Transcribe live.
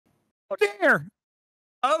Oh dear.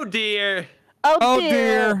 Oh dear. Oh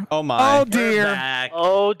dear. Oh my. Oh dear.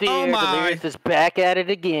 Oh dear. Oh my. Delirious is back at it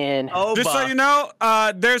again. Oh, Just so you know,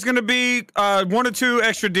 there's gonna be 1 or 2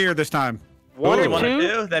 extra deer this time. One or One two? or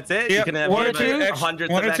two? That's it? Yep. You can have 1 or 2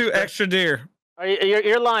 hundreds one of or two extra deer.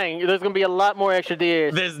 You're lying. There's gonna be a lot more extra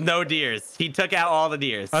deers. There's no deers. He took out all the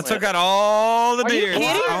deers. I took out all the Are you deers.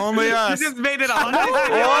 kidding? Only You us. just made it 100.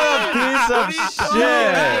 What a piece of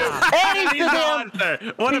shit. Hey, He's he's a the damn.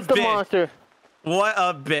 monster. What a He's the bitch. monster. What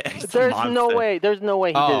a bitch. There's no way. There's no way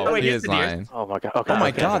he did Oh, it. wait, he here's is the deer. lying. Oh my god. Okay. Oh my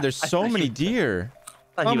okay. god, there's so many deer.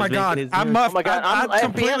 Oh my god. I muffed. Oh my God, I I'm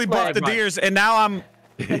completely FPS buffed the lag. deers, and now I'm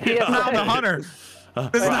the hunter.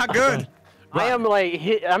 This is not good. I am like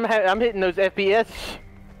I'm hitting those FPS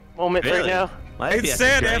moments right Really? now. My It FPS is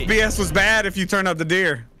said great. FBS was bad if you turn up the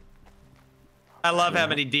deer. I love how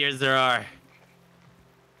many deers there are.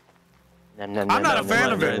 I'm not a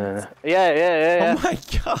fan of it. Yeah. Oh my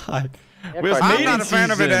god. Yeah, We have I'm mating not a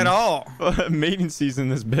fan of it at season. all. Mating season,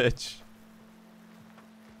 this bitch.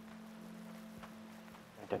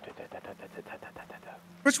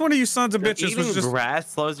 Which one of you sons of bitches Eating was just?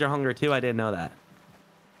 grass slows your hunger too. I didn't know that.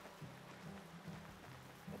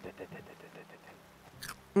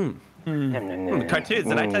 Cartoons,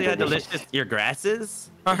 did I tell you how delicious your grass is?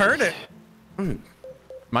 I heard it.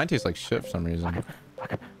 Mine tastes like shit for some reason.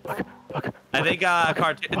 I think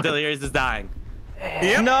Cartoon Delirious is dying.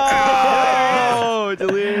 Yep. No,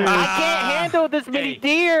 delirious. I can't handle this many Hey.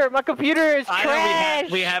 deer. My computer is I know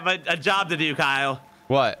trash. we have a job to do, Kyle.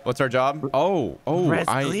 What? What's our job? Oh, Res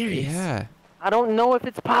delirious. yeah. I don't know if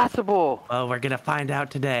it's possible. Well, we're gonna find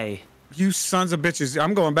out today. You sons of bitches.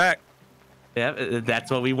 I'm going back. Yeah,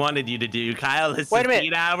 that's what we wanted you to do, Kyle. Let's Wait a just minute.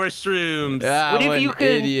 eat our shrooms. Ah, What if what you an could-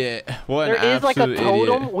 idiot. What There an is like a absolute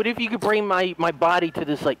totem. idiot. What if you could bring my body to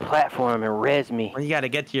this like platform and res me? Well, you gotta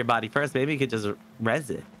get to your body first. Maybe you could just res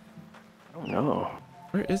it. I don't know.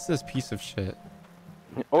 Where is this piece of shit?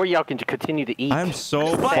 Or y'all can continue to eat. I'm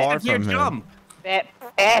so What? far It's your from him. jump. fat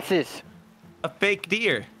asses. A fake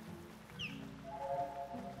deer.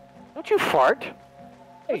 Don't you fart?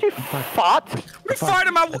 Don't you fart? We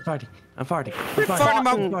farted my. I'm farting. I'm farting. We farted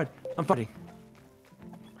my. I'm farting.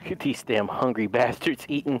 Look at these damn hungry bastards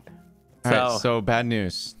eating. All right, So- so bad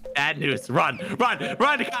news. Bad news. Run,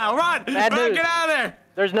 Kyle, run! Bad run, news. get out of there!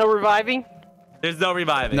 There's no reviving? There's no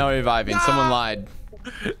reviving. No reviving. Someone lied.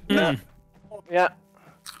 Yeah.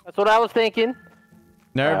 That's what I was thinking.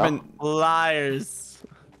 Never Well. been. Liars.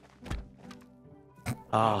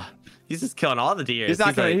 Oh, he's just killing all the deer. He's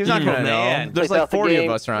not gonna. He's not evil gonna man. know. There's Click like out the 40 of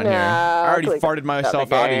game. us around Nah, here. I already click farted out myself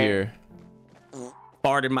the out of game. here.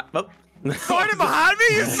 Farted my. Oh. Farted behind me,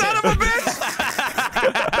 you son of a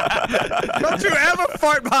bitch! Don't you ever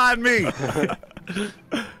fart behind me.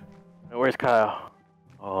 Where's Kyle?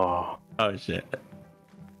 Oh. Oh shit.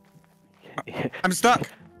 I'm stuck.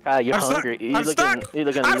 Kyle, you're I'm stuck. hungry. I'm stuck. You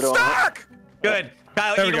looking a I'm little stuck. Good.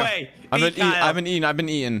 Kyle, There we eat go. away. I've Eat, been eating. Kyle. I've been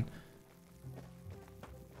eating.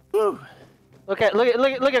 Woo. Look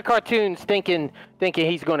at cartoons thinking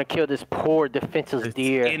he's gonna kill this poor defenseless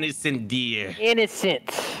deer. Innocent deer.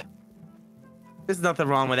 Innocent. There's nothing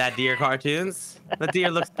wrong with that deer, cartoons. The deer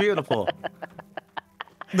looks beautiful.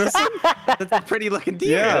 Listen, That's a pretty looking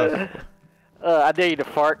deer. Yeah. I dare you to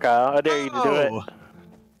fart, Kyle. I dare you to do it. Oh.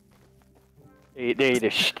 I dare you to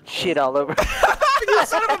shit all over. you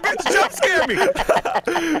son of a bitch, jump scare me. Go!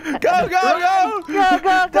 Go, go, go, Guys,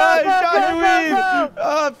 go, Johnny go, win!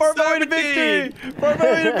 go. Far my way to victory! Far my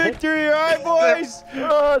way to victory! All right, boys!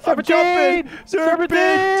 I'm Serpentine! jumping!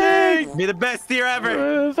 Serpentine! Be the best deer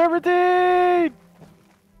ever. Serpentine!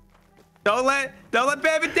 Don't let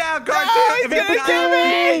Baby down, Ah, cartoon. he's gonna kill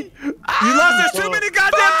me! You lost. There's too many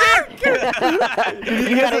goddamn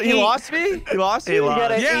deer. He lost me? He lost me? He lost.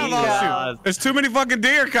 gotta Yeah, I eat, lost Kyle. you. There's too many fucking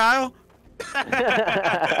deer, Kyle.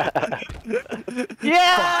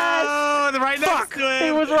 Yes! Oh, right next to it.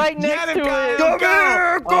 He was right next Get to him, Kyle. it. Come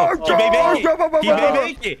here! Go, He may make it. He may go!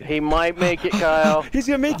 make it. He might make it, Kyle. He's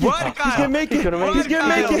gonna make it! Run, He's Kyle. gonna make it! He's gonna make He's it. gonna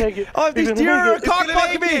make He's gonna it! make it. Oh, He's these gonna deer make are it. He's gonna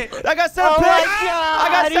cock-blocking make me! it. I got set Oh up my pick! God, I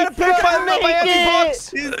got set up he's pick by gonna my make empty it. books!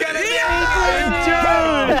 He's gonna Dude! make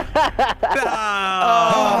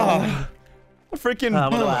it. Freaking Oh,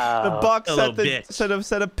 wow. the Bucks A set little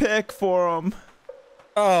bitch. a pick for him.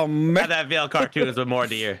 Oh How man, that veil cartoons with more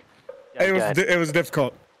dear. it was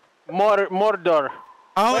difficult. Mordor.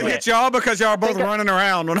 I only Wait a hit y'all because y'all were both Think I- running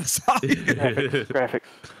around when I saw you. Graphics.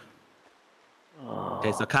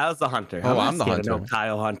 Okay, so Kyle's the hunter. Oh, not I'm the scared of hunter. No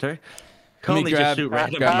Kyle Hunter. Let me Conley just grab- shoot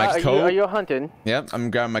random. grab my Kyle, coat. are you hunting? Yep, I'm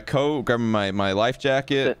grabbing my coat, grabbing my life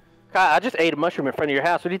jacket. Kyle, I just ate a mushroom in front of your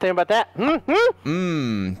house. What do you think about that? What do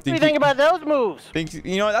you Think think about those moves?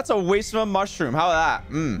 you know what? That's a waste of a mushroom. How about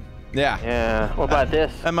that? Yeah. Yeah. What about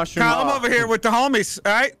this? That mushroom. Kyle, I'm over here with the homies.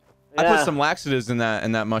 All right. I put Yeah. some laxatives in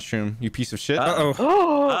that mushroom. You piece of shit. Uh-oh.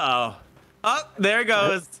 Uh-oh. Oh, there it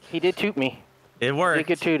goes. He did toot me. It He worked.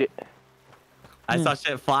 could toot it. I saw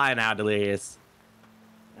shit flying out, Delirious.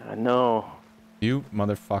 I know. You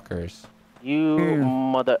motherfuckers. You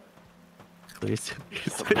mother. Please.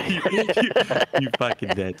 you fucking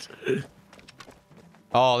bitch.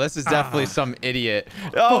 Oh, this is definitely some idiot.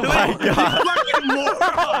 Oh my god. Fucking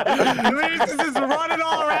moron! Delirious is just running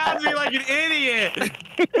all around me like an idiot.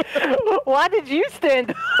 Why did you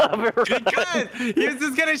stand up? Because he was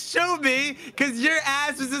just gonna shoot me because your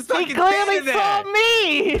ass was just He fucking clearly standing there. saw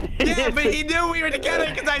me. Yeah, but he knew we were together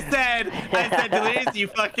because I said, Delirious, you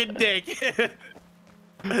fucking dick.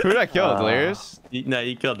 Who did I kill? Delirious? No,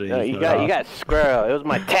 you killed me. No, you got squirrel. It was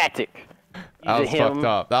my tactic. That was Using him. fucked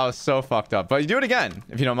up. That was so fucked up. But you do it again,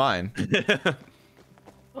 if you don't mind.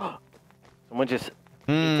 Someone just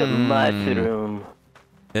ate a mushroom.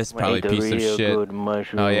 This probably Ate a piece of real shit. good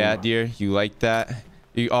mushroom. Oh yeah, dear, you like that?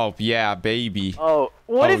 Oh yeah, baby. Oh,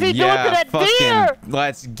 what is he doing yeah, to that fucking, deer?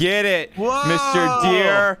 Let's get it, Whoa. Mr.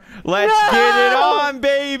 Deer. Let's get it on,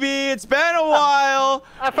 baby. It's been a while.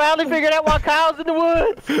 I finally figured out why Kyle's in the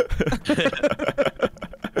woods.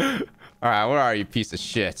 All right, where are you, piece of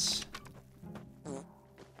shit?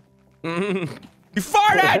 You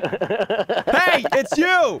farted! Hey, it's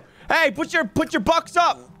you! Hey, put your bucks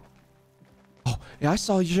up! Oh, yeah, I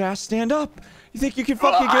saw your ass stand up. You think you can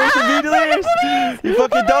fucking get away from me, Delirious? You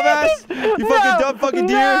fucking dumbass! You fucking dumb fucking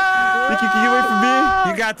deer! Think you can get away from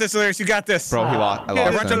me? You got this, Delirious. You got this. Bro, he lost. I Yeah,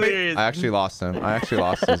 lost run to him. Delirious. I actually lost him. I actually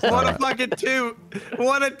lost his. What a fucking two.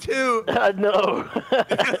 What a two. No.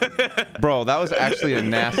 Bro, that was actually a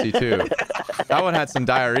nasty too. That one had some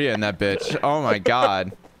diarrhea in that bitch. Oh my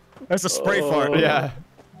god. That's a spray fart. Yeah.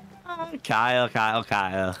 Kyle. Okay.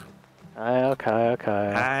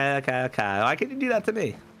 Kyle. Why couldn't you do that to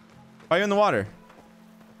me? Why are you in the water?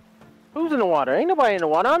 Who's in the water? Ain't nobody in the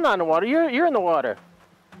water. I'm not in the water. You're in the water.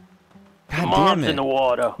 God Mom's damn in the it.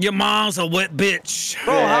 water. Your mom's a wet bitch.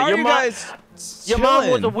 Bro, Yeah, how are your you mom- guys Your mom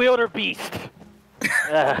was a chilling? wildebeest.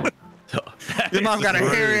 Your mom got a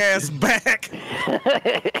hairy ass back.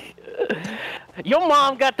 Your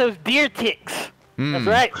mom got those deer ticks. That's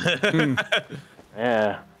right.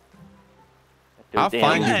 Yeah. I'll Those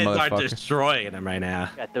find damn- you, You are motherfucker. destroying him right now.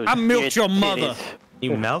 got those I milked deer your mother. titties.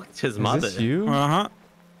 You milked his Is mother. this you? Uh-huh.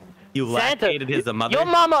 You Santa. lactated his mother. Your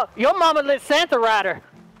mama let Santa ride her.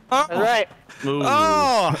 Oh. That's right. Ooh.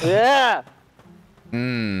 Oh. Yeah.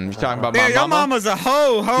 You talking about Yeah, my your mama? mama's a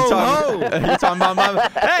hoe. You talking about my mama?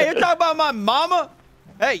 Hey, you talking about my mama?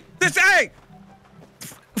 Hey, This, hey.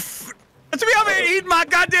 To be over here eating my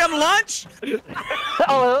goddamn lunch.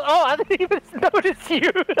 Oh, I didn't even notice you.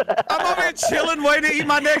 I'm over here chilling, waiting to eat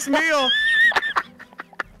my next meal.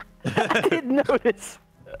 I didn't notice.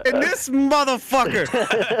 And this motherfucker.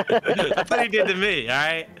 That's what he did to me, all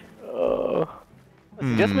right?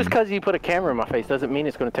 Just because you put a camera in my face doesn't mean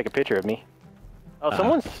it's going to take a picture of me. Oh,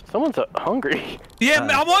 someone's hungry. Yeah,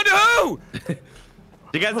 I wonder who.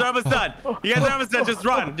 You guys are almost done. You guys are almost done. Just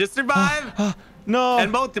run. Just survive no.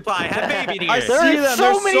 and multiply. Have baby deer. I There see are them. so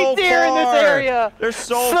They're many so deer in this far. area. They're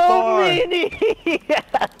so far. many.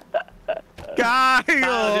 Kyle.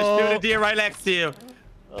 Just shoot a deer right next to you.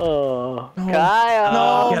 Oh, Kyle.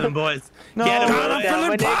 No. Get him, boys. No. Get him, God, I'm boys. feeling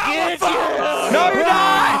When they get powerful. you. No, you're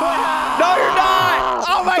not. No, you're not.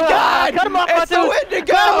 Oh my God. Cut him off, It's the Cartoon.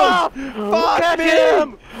 Wendigo. Cut him off. Fuck Catch me.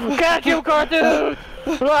 him. Catch him, Cartoon.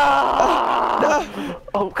 Ah.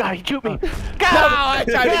 Oh, God, he shoot me. Got him. I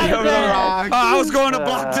tried to get over the rock. I was going to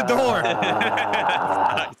block the door.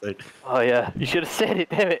 Oh, yeah. You should have said it.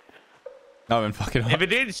 Damn it. I've been fucking If it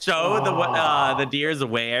did show the deer's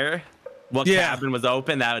where what cabin was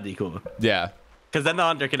open, that would be cool. Yeah. Because then the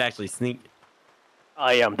hunter can actually sneak.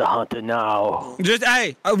 I am the hunter now. Just,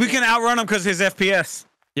 hey, we can outrun him because his FPS.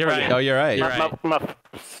 You're right. Oh, you're right. You're right.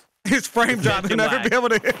 His frame drop. He'll never be able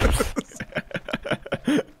to hit us.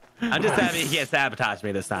 I'm just happy he can't sabotage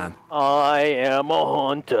me this time. I am a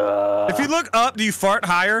hunter. If you look up, do you fart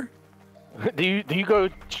higher? Do you go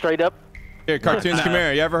straight up? Here, Cartoons, come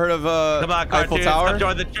here. You ever heard of Come on, Eiffel cartoons. Tower? Come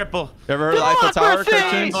join the triple. You ever heard of the Eiffel Tower, Democracy!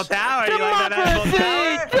 Cartoons? Eiffel Tower. You like that Eiffel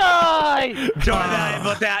Democracy, Tower? die! Join the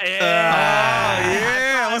Eiffel Tower. Oh, Yeah.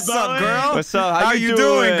 yeah. What's up, girl? What's up? How you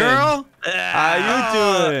doing, girl?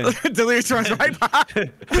 How you doing? Delirious runs right by.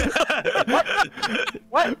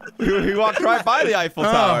 What? He walked right by the Eiffel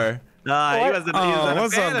Tower. He wasn't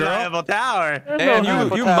what's a fan up, of the girl? Eiffel Tower. And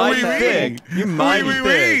you mighty Wee-wee. big. You mighty big.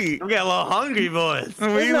 Wee-wee-wee. I'm getting a little hungry, boys.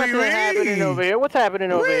 There's nothing happening over here. What's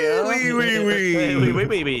happening over here? Huh?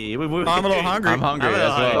 Wee-wee-wee. I'm a little hungry. I'm hungry I'm as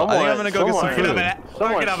well. I think I'm gonna go get some Fuck it up, food. man.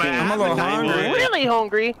 Someone Fuck it up, man. seems I'm a little hungry. Really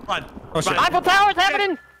hungry. Come on. Oh, shit. Eiffel Tower's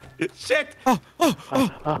happening. Shit.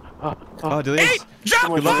 Oh, Delirious. Eat! Jump!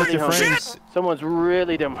 Someone's Look at really your hungry. frames. Someone's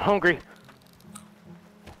really damn hungry.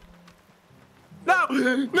 No.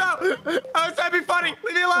 I was trying to be funny.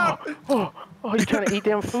 Leave me alone. Oh, you trying to eat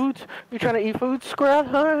them foods? You trying to eat food, Squirrel?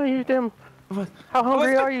 Huh? You damn. How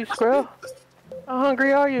hungry are you, Squirrel? How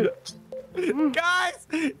hungry are you? Guys,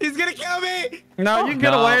 he's gonna kill me. No, you can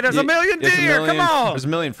get away. There's a million It's deer. Come on. There's a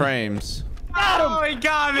million frames. Oh, he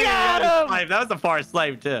got me. Got him. That was a far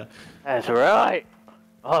slave too. That's right.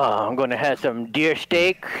 Oh, I'm gonna have some deer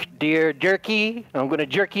steak, deer jerky. I'm gonna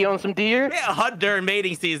jerky on some deer. Yeah, hunt during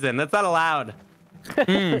mating season. That's not allowed.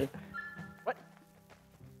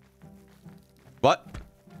 What?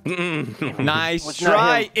 Nice Was not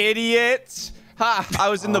try, him. idiot. Ha! I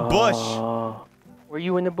was in the bush. Were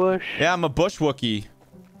you in the bush? Yeah, I'm a bush Wookie.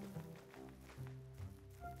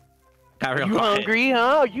 Got real You quiet. hungry,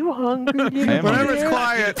 huh? You hungry? I am Whenever it's hungry.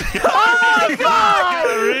 quiet. Oh my God!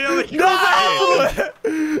 Really quiet.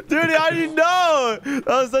 No! Dude, how do you know? That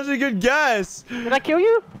was such a good guess. Did I kill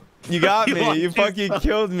you? You got You me. want You to fucking stop.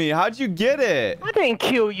 killed me. How'd you get it? I didn't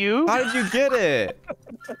kill you. How did you get it?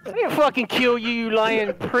 I didn't fucking kill you, you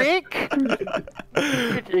lying prick.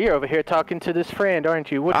 You're over here talking to this friend,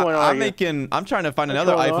 aren't you? Which one are you? I'm trying to find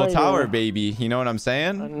another one Eiffel are you? Tower, baby. You know what I'm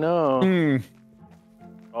saying? No.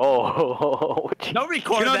 Oh. No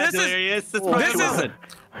recording You know, that, this is- Delirious. That's this what is- you wanted.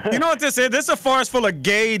 You know what this is? This is a forest full of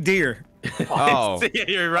gay deer. Oh. Yeah,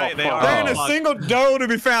 you're right. They are. There ain't a fucked. single doe to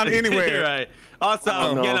be found You're anywhere. right.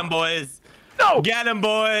 Also, no. get him, boys. No! Get him,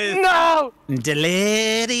 boys. No!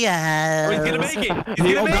 Delirious. Oh, he's gonna make it. He's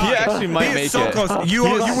He, gonna make he it. actually might He make is so it. close. You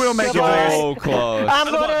will make it. So Boys. close. I'm Cut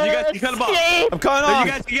him off. gonna You guys- you cut him off. escape. I'm coming No, off.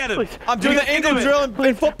 you guys can get him. I'm doing You the guys angle can do drill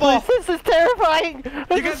in football. This is terrifying. This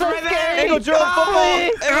You is guys so are right there. scary. Angle drill in football.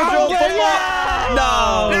 Please. Angle drill in Yeah.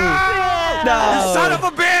 football. No. You son of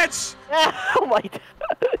a bitch! Oh my!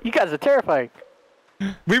 You guys are terrifying.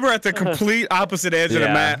 We were at the complete opposite edge of the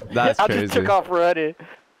Yeah, map. that's I crazy. just took off running.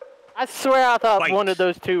 I swear I thought Fight. one of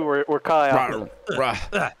those two were Kyle. I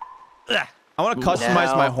want to customize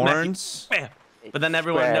Now- my horns. Bam. But then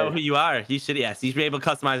everyone Spread. know who you are. You should, yes. You should be able to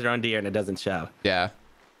customize your own deer and it doesn't show. Yeah.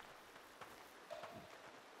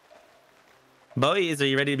 Boys, are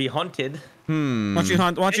you ready to be hunted? Why don't you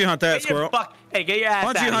hunt that, Get your squirrel? Hey, get your ass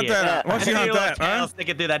Why don't you out hunt of here. that? Why don't you Get hunt your little that, tail huh?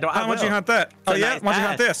 sticking through that door. Why don't you hunt that? Oh, It's a yeah? nice Why don't you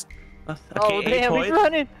hunt ass. this? Oh Okay, damn, toys. he's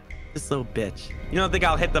running. This little bitch. You don't think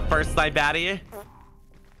I'll hit the first snipe out of you?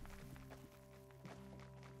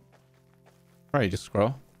 Alright, just scroll.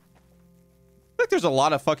 I feel like there's a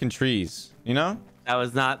lot of fucking trees, you know? That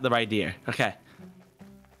was not the right deer. Okay.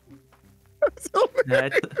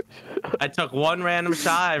 I took one random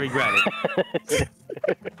shot. I regret it.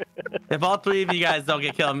 If all three of you guys don't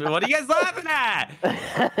get killed, what are you guys laughing at?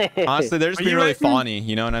 Honestly, they're just Are being you really ready? fawny,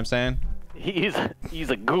 you know what I'm saying? He's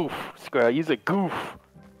a goof, Squirrel. He's a goof.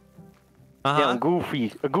 Damn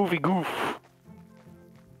goofy, a goofy goof.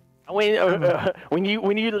 I went when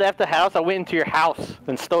you left the house. I went into your house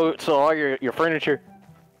and stole all your furniture.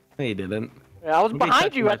 No, you didn't. I was You didn't behind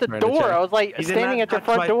touch you my at the furniture. door. I was like You did standing not at your touch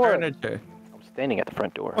front my door. furniture. I was standing at the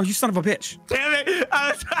front door. Oh, you son of a bitch. Damn it!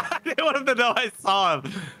 I didn't want him to know I saw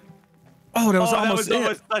him. Oh, that was That almost was it.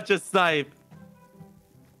 almost such a snipe.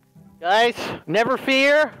 Guys, never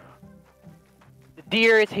fear. The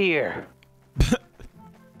deer is here.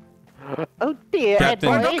 Oh dear, Captain.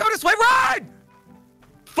 boy. Don't go this way, run!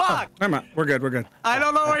 Fuck! Never mind. We're good. We're good. I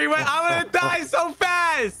don't know where he went. I'm gonna die so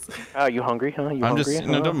fast. Oh, you hungry, huh? You I'm hungry? just,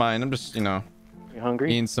 huh? no, don't mind. I'm just, you know, You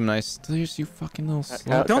hungry? eating some nice. Delirious, you fucking little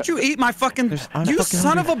slut. Don't you eat my fucking... I'm You fucking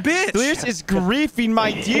son hungry. of a bitch! Delirious is griefing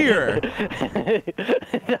my deer.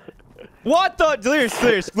 What the?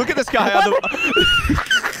 Delirious, look at this guy. On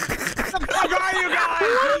Where are you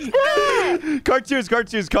guys?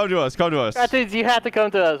 cartoons, come to us. Cartoons, you have to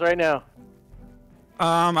come to us right now.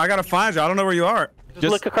 I gotta find you. I don't know where you are.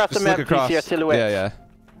 Just look across the just map look to across. see our silhouettes. Yeah.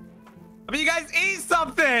 I mean, you guys eat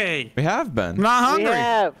something. We have been. I'm not We hungry.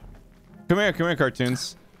 have. Come here,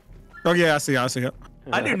 cartoons. Oh, yeah, I see it.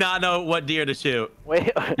 I do not know what deer to shoot.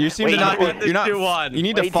 Wait. You seem wait, to not. wait, You're not. do one. You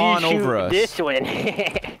need to wait till fawn you shoot over us. This one.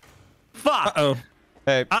 Fuck. Uh-oh.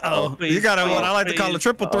 Hey, Uh-oh. please, You got what I like to call a please.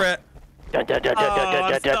 triple threat. I'm so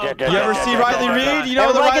you ever see Riley Reed? You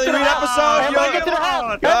know the Everybody Riley get to Reed the house. episode? Everybody get to the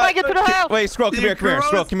house. Everybody get to the house. Wait, scroll. Come You here. gross.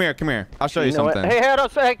 Come here. I'll show you You know what? something. Hey, hold on.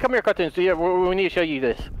 Hey, come here, cartoons. Yeah, we need to show you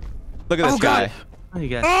this. Look at this Oh, guy. God. Oh, you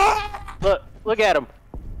guys. Look at him.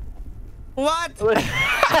 What?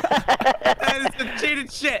 That is some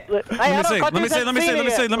cheated shit. Let me see. Let me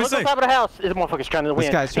see. Look on top of the house. This motherfucker's trying to win.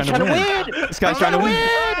 This guy's trying to win. win. This guy's trying to win.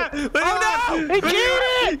 Oh no! He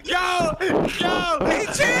cheated! Go! He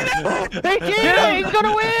cheated! He cheated! He's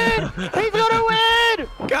gonna win! He's gonna win!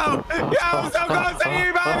 Go! I'm so close to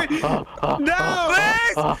you, baby! No!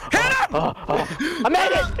 Please! Hit him! I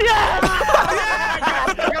made it! Yeah!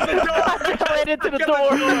 Got the door! I just ran into the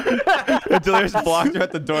door. Delirious blocked her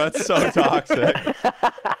at the door. That's so toxic.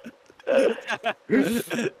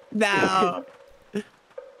 No!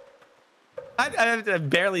 I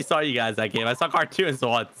barely saw you guys that game. I saw cartoons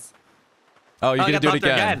once. Oh, you I can got do it bumped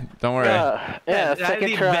there again. Don't worry. Yeah, I second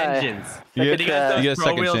need try. vengeance. You Did get- you guys you get a scroll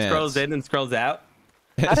second wheel chance. scrolls in and scrolls out?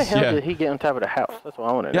 How the hell Yeah. did he get on top of the house? That's what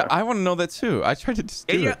I want to know. Yeah, I want to know that too. I tried to just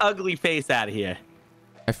Get do your it. ugly face out of here.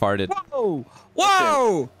 I farted. Whoa!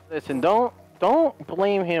 Whoa! Listen, don't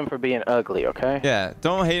blame him for being ugly, okay? Yeah,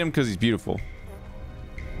 don't hate him because he's beautiful.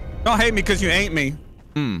 Don't hate me because you ain't me.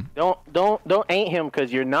 Don't ain't him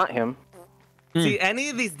because you're not him. See, any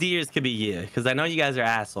of these deers could be you, because I know you guys are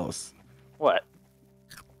assholes. What?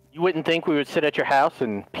 You wouldn't think we would sit at your house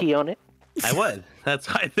and pee on it? I would. That's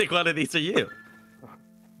why I think one of these are you.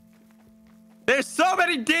 There's so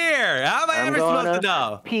many deer. How am I ever supposed to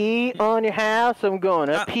know? Pee on your house. I'm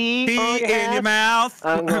gonna pee on your in house. your mouth.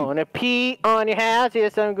 I'm gonna pee on your house.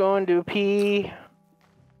 Yes, I'm going to pee.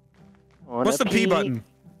 What's the P button?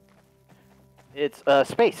 It's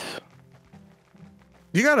space.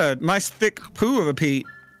 You got a nice thick poo of a pee.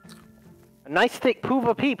 A nice thick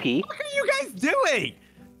poova pee pee. What are you guys doing?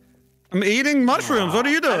 I'm eating mushrooms. What are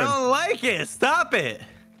you I doing? don't like it. Stop it.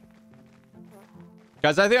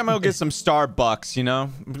 Guys, I think I'm gonna get some Starbucks. You know,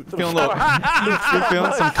 feeling a little,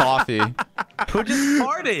 feeling some coffee. Who just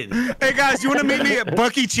farted? Hey guys, you want to meet me at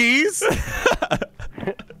Bucky Cheese?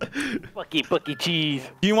 Bucky cheese.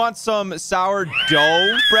 Do you want some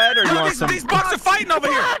sourdough bread or you want some? These bucks are fighting over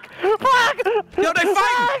here. Fuck! Yo, they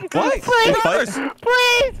fighting. What? Please, They fighting?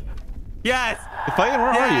 please. Yes. They fighting? Where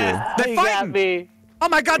are you? They're You got fighting. me. Oh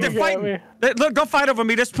my God, they're You got fighting. me. Look, don't fight over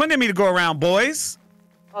me. There's plenty of me to go around, boys.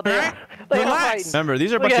 Oh, they Alright? are. They are Relax. fighting. Remember,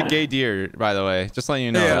 these are a Look bunch at- of gay deer, by the way. Just letting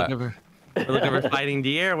you know Yeah. that. We're looking for fighting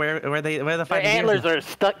deer. Where the Their fighting antlers deer? are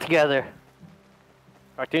stuck together.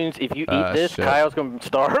 Cartoons, if you eat this, shit. Kyle's gonna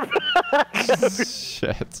starve.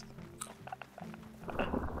 Shit.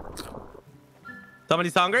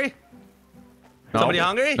 Somebody's hungry? No. Somebody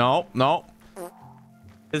hungry? No, no.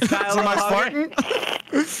 Is Kyle Somebody's hungry?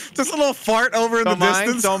 farting. Just a little fart over in Don't the mind.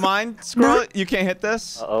 distance. Don't mind. Squirrel, you can't hit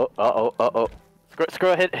this. Uh-oh.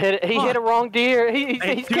 Squirrel hit it. He hit a wrong deer. He's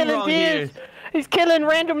two killing wrong deers. deers. He's killing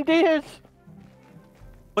random deers.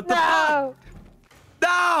 What the fuck? No.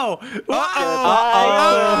 No!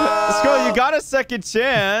 Squirrel, you got a second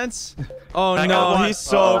chance. Oh I got no, one. he's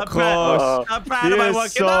so I'm close. I'm proud He of my is one.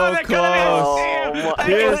 so No, they're killing me. close. Damn. Oh,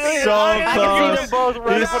 He is so I can see close. them both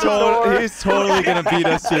right He's, for the door. he's totally gonna beat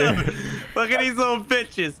us here. Look at these little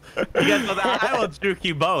bitches. You guys, I will juke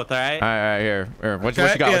you both, all right? All right, here. What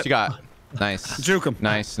Okay, you got? yeah. What you got? Nice. Juke him.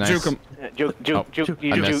 Nice. Juke him. Juke. Oh,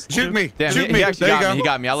 I missed. Shoot me. Damn, Shoot he me. actually There you got go. me. He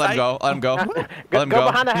got me. I'll let him go. Let him go. Let him Go go.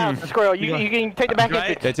 behind the house, Squirrel. You can take the back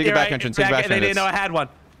Right? entrance. Yeah, take the You're back right. entrance. Take the back They didn't know I entrance. had one.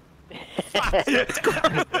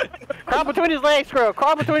 Crawl between his legs, Squirrel.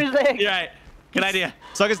 Crawl between his legs. You're right. Good idea.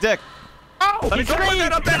 Suck his dick. Let me go put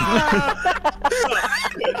that up there.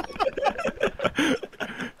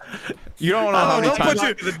 You don't know how many Don't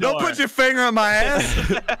times don't put your finger on my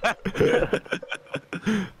ass.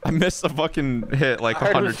 I missed a fucking hit like I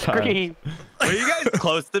heard him 100 times. scream. Were you guys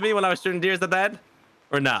close to me when I was shooting deers at that?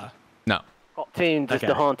 Or no? No. Team just Okay.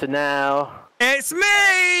 the haunted now. It's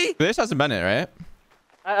me. This hasn't been it, right?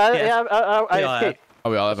 I Yeah. escaped.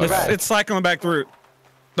 Oh, we all have It's, okay. it's cycling back through.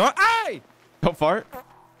 Don't, hey! Don't fart.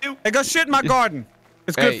 Hey, go shit in my garden.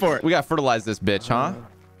 It's Hey, good for it. we gotta fertilize this bitch, huh?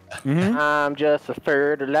 I'm just a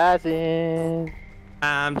fertilizing.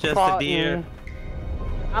 I'm just a deer.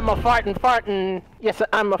 I'm a farting. Yes,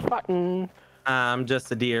 I'm a farting. I'm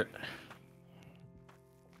just a deer.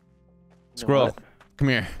 Squirrel, what? come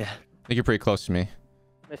here. Yeah. I think you're pretty close to me.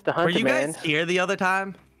 Mr. Were Hunter you Man. guys here the other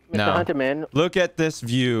time? Mr. No. Hunter Man. Look at this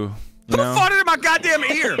view. You Who know? farted in my goddamn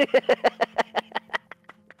ear?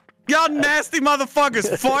 Y'all nasty motherfuckers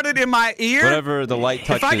farted in my ear? Whatever the light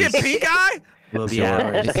touches. If I get pink eye? Will it's be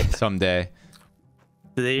ours. yours someday.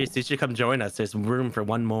 You should come join us. There's room for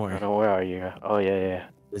one I more. don't know, where are you? Oh, yeah.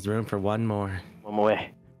 There's room for one more. One more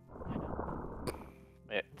way.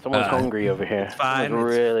 Yeah, someone's hungry over here. fine.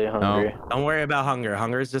 Someone's really hungry. Don't worry about hunger.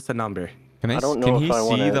 Hunger is just a number. Can I don't know can if he I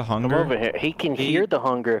want see to the come hunger? over here. He can hear the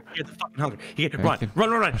hunger. Hear the fucking hunger.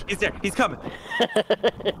 Run. He's there. He's coming.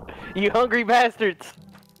 You hungry bastards.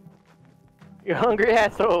 You hungry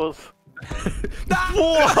assholes.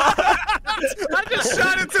 I just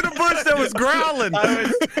shot into the bush that was growling.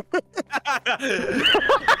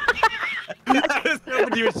 I was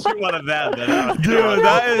hoping you would shoot one of them. Dude,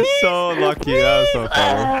 that is so lucky. That was so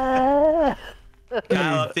funny.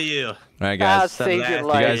 Now up to you. All right, God guys. save your You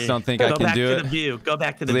life. guys don't think I can do Go back to it? the view. Go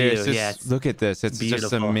back to the Clear, view. it's just- Yes. Look at this. It's just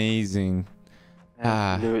Beautiful. amazing.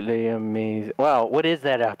 Absolutely amazing. Wow, what is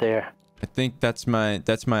that out there? I think that's my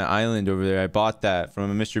island over there. I bought that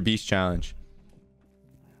from a Mr. Beast challenge.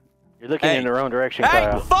 You're looking Hey. in the wrong direction, Hey,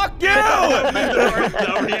 Kyle. fuck you!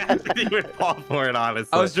 No reaction. You would fall for it, honestly.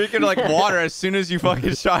 I was drinking like water as soon as you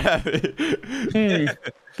fucking shot at me.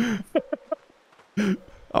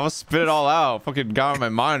 I was spit it all out. Fucking got on my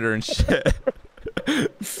monitor and shit.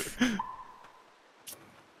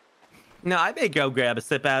 No, I may go grab a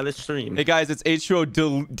sip out of the stream. Hey guys, it's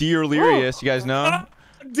H2O Dear Lirius. You guys know?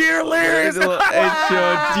 Dear Lyrics.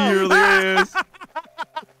 H2O Dear Lirius.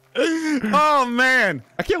 Oh man,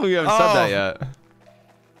 I can't believe you haven't said that yet.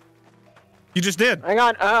 you just did. Hang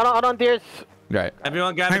on, hold on, dears. Right.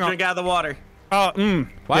 Everyone grab Hang a on. drink out of the water. Why Yep,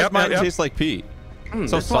 does mine yep. taste like Pete? So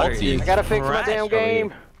this water salty. is I gotta fix my trash damn over here.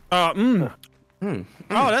 game.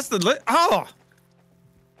 Oh, that's the oh.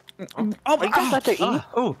 Are you guys not to eat?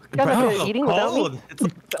 Oh, You guys not bro, eating without me? cold. It's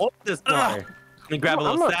cold this water. Let me grab a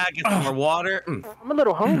I'm little a- sack, get some more water. I'm a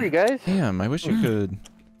little hungry, guys. Damn, I wish you could.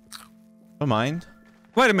 Don't mind.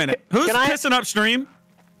 Wait a minute. Who's Can I- pissing upstream?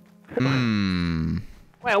 Wait,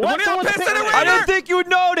 what? What are you Someone's pissing pissing- away? I didn't think you would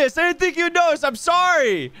notice. I didn't think you'd notice. I'm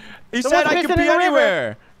sorry. He said Someone's I could pissing be in the river.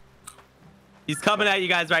 anywhere. He's coming at you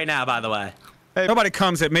guys right now, by the way. Nobody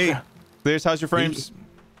comes at me. There's how's your frames?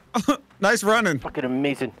 Nice running. Fucking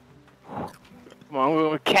amazing. Come on,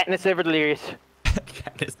 we're Katniss Everdelirious.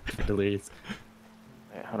 Katniss Everdelius.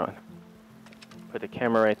 Wait, hold on. Put the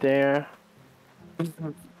camera right there.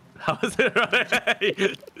 How was it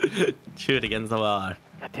running? Shoot against the wall.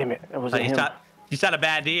 God damn it, that wasn't him. You shot a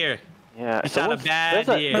bad deer. Yeah, you shot a bad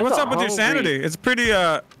deer. Hey, what's up with your sanity? It's pretty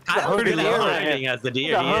I don't pretty really low. hunting as the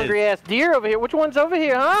deer. There's a He hungry is. ass deer over here. Which one's over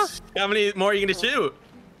here, huh? How many more are you gonna shoot?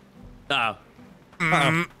 Oh.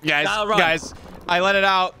 Guys, I let it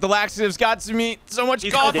out. The laxatives got to me. So much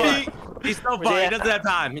He's coffee. so far. He's so far. He Yeah. doesn't have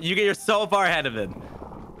time. You're so far ahead of him.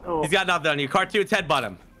 Oh. He's got nothing on you. Cartoon's headbutt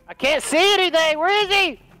him. I can't see anything. Where is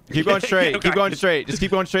he? Keep going straight. Keep going straight. Just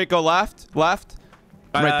keep going straight. Go left. Left.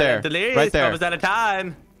 Right there. Delirious, Right there. almost out of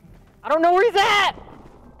time. I don't know where he's at.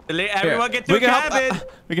 Everyone get to we a can cabin.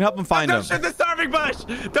 help. We can help him find him. Don't shoot the starving bush.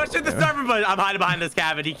 Don't shoot the starving bush. I'm hiding behind this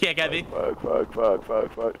cabin. He can't get me. Fuck.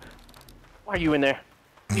 Why are you in there?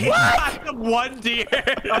 What? One deer.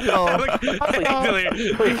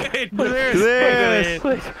 Liz.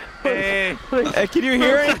 Please. Hey. Can you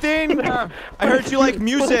hear anything? I heard you like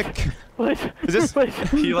music. Please. Is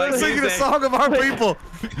this? You like Singing a music? song of our people.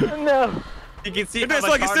 No. You can see It's how much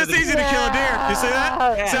like it's harder this this easy to kill a deer. You see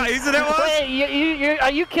that? Yeah. See how easy that was? Wait,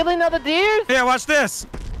 are you killing other deers? Yeah, watch this.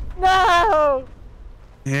 No.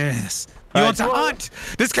 Yes. You All want to right. hunt?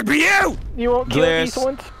 This could be you. You won't kill Bliss. these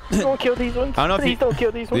ones? You won't kill these ones? I don't know if Please you- don't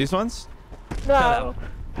kill these ones. These ones? No.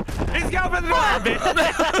 He's going for the door, bitch.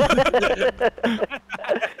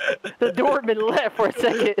 The doorman left for a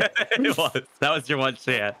second. It was. That was your one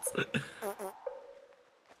chance.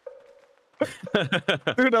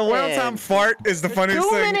 Dude, a well-timed fart is the funniest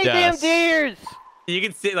Too thing. many Yes. damn deers. You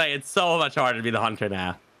can see, like, it's so much harder to be the hunter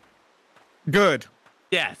now. Good.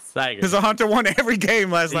 Yes, I agree. Because the hunter won every game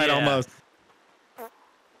last night Yeah. almost.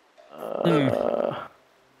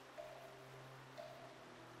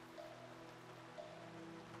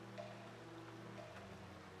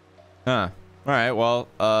 Huh. All right. Well.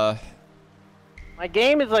 My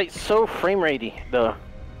game is like so frame ratey though.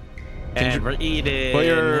 And we're eating, put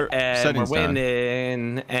your and we're settings down.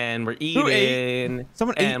 winning, and we're Who ate? eating,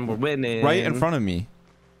 Someone and ate we're winning. right in front of me.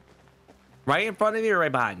 Right in front of you or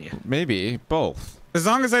right behind you? Maybe both. As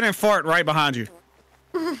long as they didn't fart right behind you.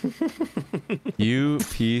 You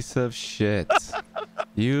piece of shit.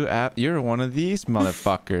 You're one of these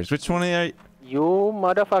motherfuckers. Which one are you? You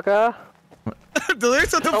motherfucker.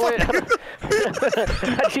 Delirious, what the Oh wait. fuck?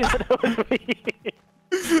 How'd you know it was me?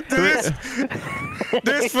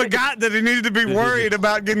 Delirious forgot that he needed to be worried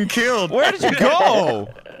about getting killed. Where did you go?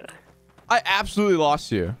 I absolutely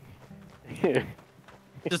lost you.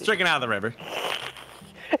 Just drinking out of the river.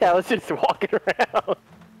 Yeah, I was just walking around.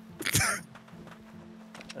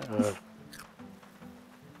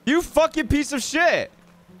 You fucking piece of shit.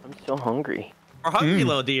 I'm so hungry. We're hungry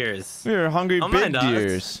little deers. We're hungry Don't big mind us.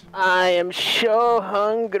 deers. I am so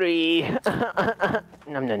hungry.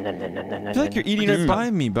 Nom, nom, nom, nom, nom, nom, I feel like you're eating right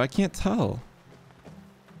by me, but I can't tell.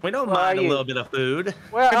 We don't Where mind are a you? little bit of food.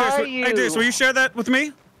 Where Hey, are Deers, you? hey, Deers, will you share that with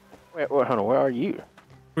me? Wait, hold on. Where are you?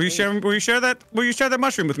 Will you share that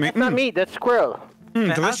mushroom with me? That's not me. That's Squirrel. I'll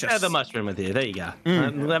Delicious. share the mushroom with you. There you go.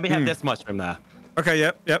 Let me have this mushroom now. Okay,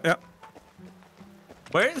 yep.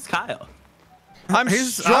 Where is Kyle? I'm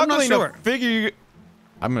He's- struggling I'm not sure. to figure you.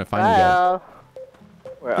 I'm gonna find you guys. Kyle.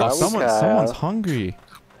 Where Oh, are we, Kyle? someone's hungry.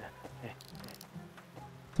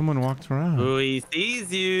 Someone walked around. Ooh, he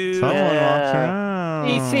sees you. Someone walked Yeah. around.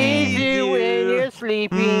 He sees you when you're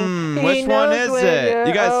sleeping. He which one knows is when it? You're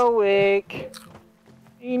You guys- awake.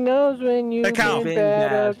 He knows when you've Hey, Kyle. been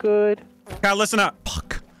bad or good. Kyle, listen up.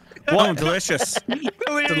 Fuck. Oh, delicious.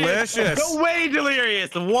 Delirious. Delicious. Go way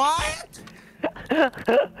delirious. What?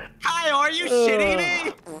 Kyle, are you shitting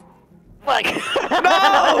me? Fuck.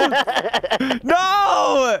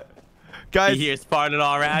 No! Guys, He hears farting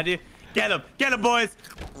all around you. Get him, boys.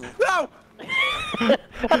 No.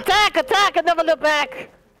 Attack! And never look back.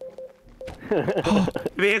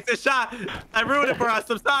 If he hits the shot, I ruined it for us.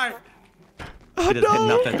 I'm sorry. He doesn't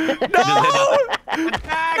no. hit nothing. He doesn't hit No! nothing.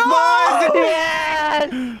 Attack, boys.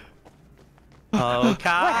 Yes! Oh,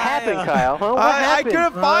 Kyle. What happened, Kyle? Huh? What I happened?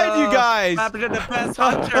 couldn't find you guys. What happened to the best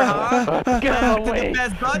hunter, huh? Go Happened to away. the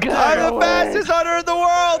best hunter. Go I'm the away. fastest hunter in the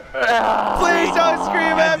world. Please don't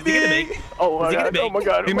scream at Is he gonna me. make it? Oh my Is he god! gonna Oh my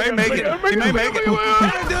god! He may make it. He may make it.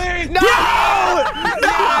 No!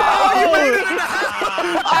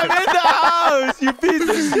 I'm in the house, you piece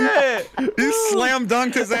of shit. You slam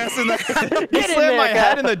dunked his ass in the. You Get in slammed there, my Kyle.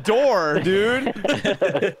 head in the door, dude.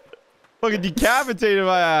 Fucking decapitated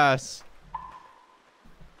my ass.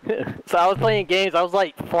 So I was playing games. I was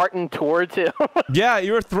like farting towards him. Yeah,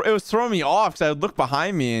 you were. It was throwing me off because I would look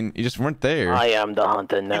behind me and you just weren't there. I am the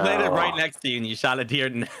hunter He now. landed right next to you and you shot a deer,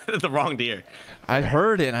 the wrong deer. I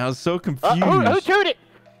heard it and I was so confused. Who tooted?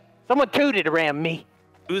 Someone tooted around me.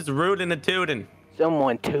 Who's rooting and tooting?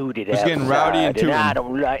 Someone tooted Who's outside, getting rowdy and tooting? I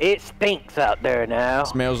don't like. It stinks out there now.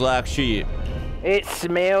 Smells like shit. It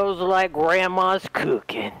smells like grandma's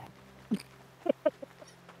cooking.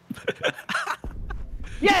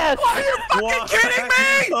 Yes! What? kidding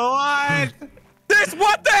me? What?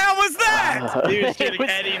 What the hell was that? He was It shooting was-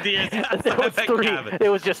 Eddie deers There outside was that three. cabin.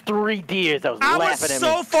 There was just 3 deers that was I was laughing at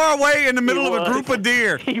so me. far away in the middle He of a group was. of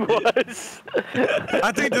deer. He was.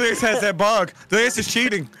 I think Delirious has that bug. Delirious is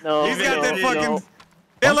cheating. No, He's got no, that no. fucking.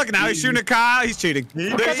 Yeah, look now. He's shooting at Kyle. He's cheating.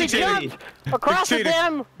 Because he He's cheating. jumped across You're the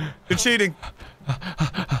cheating. them. You're cheating.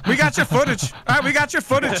 We got your footage. All right, we got your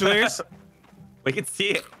footage, Delirious. We can see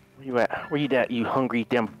it. Where you at? Where you at, you hungry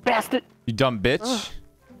damn bastard? You dumb bitch.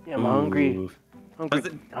 Yeah, I'm hungry. Ooh. Hungry. Was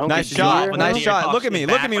it- hungry Nice Did you shot. want deer. when Nice the deer shot. pops Look at me. you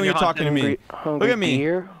Look back at me when when you're you're talking to me. Hungry, hungry Look at me.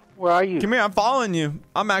 deer. Where are you? Come here. I'm following you.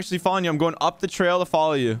 I'm actually following you. I'm going up the trail to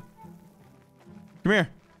follow you. Come here.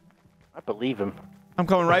 I believe him. I'm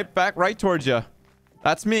coming right towards you.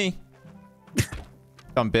 That's me.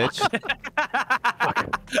 Dumb bitch.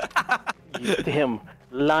 You damn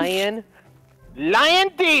lion. Lion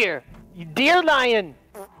deer. You deer lion.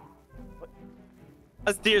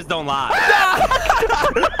 Us deers don't lie.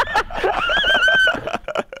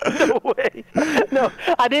 No way. No,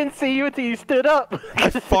 I didn't see you until you stood up. I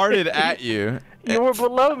farted at you. You were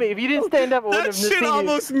below me. If you didn't stand up, I would That have seen shit you.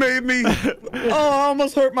 almost made me. Oh, I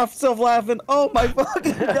almost hurt myself laughing. Oh my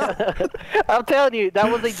fucking god. I'm telling you,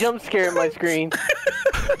 that was a jump scare in my screen.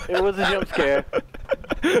 It was a jump scare.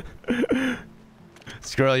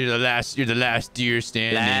 Squirrel, you're the last deer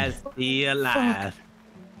standing. Last deer alive.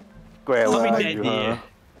 Squirrel, Let me where are dead you, deer. huh?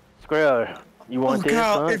 Squirrel, you Oh, want this,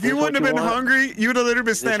 Kyle, huh? if This you what wouldn't have been want? hungry, you would have literally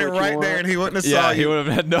been standing what you right there want? and he wouldn't have saw Yeah, he you. would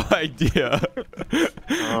have had no idea.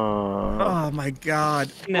 Oh my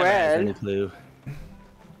god. Never has Well. any clue.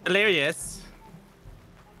 Hilarious.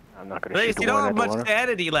 I'm not gonna Hilarious, shoot you the don't one have at the much water.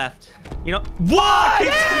 sanity left. You know. What?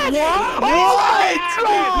 What?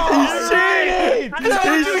 He's cheating!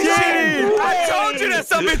 He's cheating! I told you that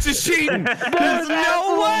some bitch is cheating. There's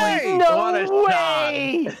no way. What a No shot.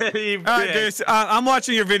 way! You All right, bitch. dude, I'm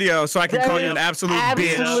watching your video, so I can call you an absolute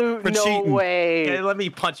bitch Absolute for no cheating. way. Okay, let me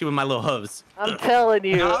punch you with my little hooves. I'm telling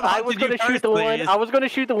you, How I was did you gonna shoot first, the one. please? I was gonna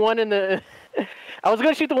shoot the one in the. I was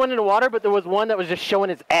gonna shoot the one in the water, but there was one that was just showing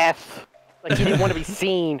his ass, like he didn't want to be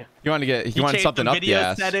seen. You want to get? You You want changed something the up the video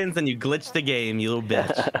ass? settings and you glitched the game, you little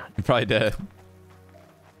bitch. You probably did.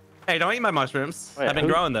 Hey, don't eat my mushrooms. Wait, I've been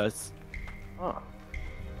who- growing those. Oh,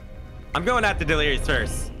 I'm going after Delirious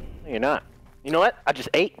first. no, you're not. You know what? I just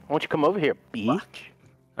ate. Why don't you come over here, B? Fuck.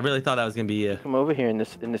 I really thought that was gonna be you. Come over here in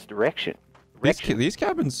this direction. These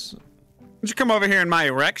cabins. Why don't you come over here in my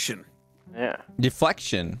erection? Yeah.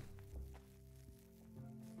 Deflection.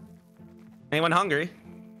 Anyone hungry?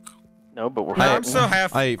 No, but we're. No, I- I'm still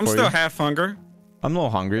half. I ate I'm for still you. half hungry. I'm a little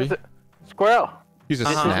hungry. Squirrel. Use a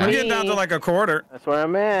I'm snack. getting down to like a quarter. That's where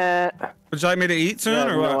I'm at. Would you like me to eat soon I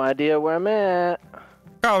have or what? no idea where I'm at.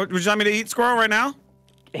 Oh, would you like me to eat squirrel right now?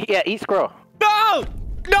 Yeah, eat squirrel. No!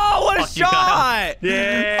 No! What a Fuck you, Kyle. shot!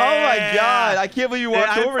 Yeah. Oh my god! I can't believe you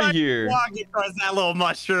walked Yeah, I over fucking here. Walking towards that little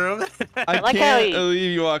mushroom. I like how can't he-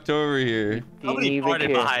 believe you walked over here. Didn't Nobody even farted care.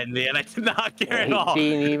 behind me, and I did not care at all.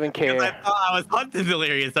 He didn't even Because I care. thought I was hunting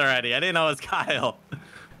delirious already. I didn't know it was Kyle.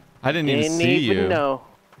 I didn't even Didn't see even you. know.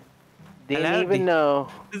 Didn't Hello, even know.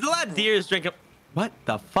 There's a lot of deers drinking. What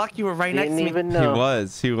the fuck? You were right next Didn't to me. even He know.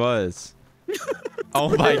 was. He was.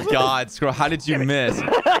 Oh my god, Squirrel! How did you miss?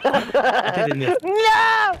 I didn't miss.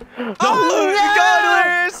 No! Oh, you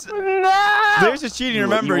got Lewis! No! There's just cheating.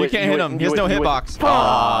 Remember, you can't hit him. He has no hitbox.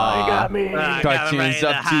 Oh, you got me. Ah, I got him Cartoons right in the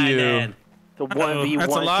up to high you. end. The 1v1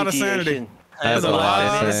 That's a lot of sanity. situation. That's a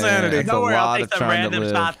lot of sanity. That's a Don't worry, I'll lot take of some trying to random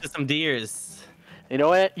live. shots to some deers. You know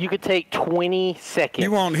what? You could take 20 seconds.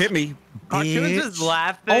 You won't hit me. Cartoon's just bitch.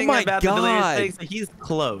 laughing Oh my about the delirious God. thing, so he's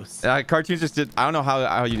close. Cartoons just did. I don't know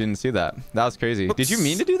how you didn't see that. That was crazy. Did you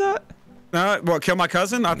mean to do that? What, kill my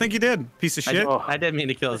cousin? I think you did. Piece of shit. Oh. I didn't mean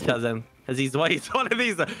to kill his cousin, because he's one of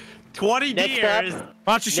these 20 Next deers. up.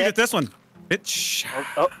 Why don't you shoot Next- at this one? Bitch.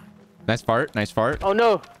 Oh, Nice fart. Nice fart. oh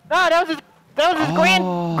no. No, that was his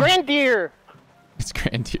Oh. grand deer. It's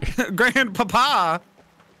Reindeer. Grand Papa.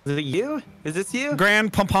 Is it you? Is this you?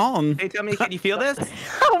 Grand Pompon. Hey, tell me, can you feel this?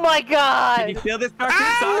 Oh my Can you god. feel this cartoon?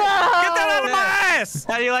 Ah, son? Get that out of my ass!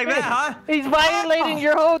 How do you like that, huh? He's violating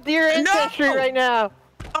your whole deer ancestry right now.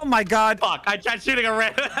 Oh my god. Fuck, I tried shooting a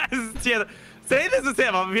random. Say this is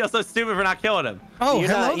him. I'm gonna feel so stupid for not killing him. Oh, you're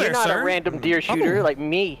hello not, there, you're not sir. a random deer shooter Oh. like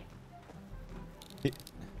me.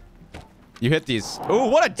 You hit these. Oh,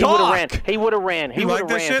 what a He would have ran. dog! He would have ran. He You would like have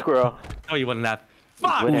that ran, shit? squirrel. No, you wouldn't have.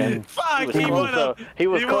 Fuck! wouldn't. Fuck! He He was would close, though. have. He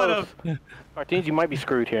was would've. close. Cartoons, you might be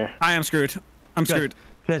screwed here. I am screwed. I'm screwed.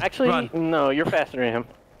 Good. Actually, Run. no, you're faster than him.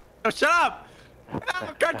 Oh, shut up! No,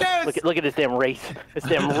 cartoons! Look at this damn race. This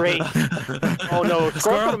damn race. Oh no,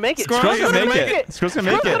 Squirrel's gonna make it. Squirrel's Squirrel's gonna make it. Squirrel's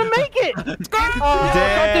gonna make Squirrel's it. gonna make it. Oh,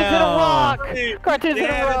 Damn. Cartoon's gonna rock. Cartoon's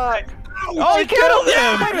gonna Yeah, rock. Oh, he killed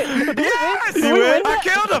him! Yes! You win? I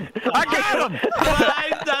killed him! I got him!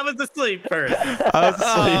 I was asleep first. I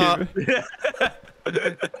was asleep.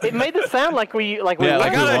 It made the sound like we Yeah, won. like I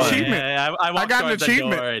got we an won. achievement. Yeah, I walked got an towards the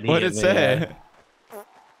achievement. door and he What did hit it me, yeah.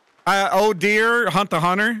 say? Oh dear, hunt the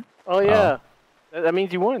hunter. Oh yeah, that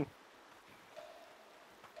means you won.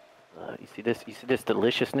 You see this? You see this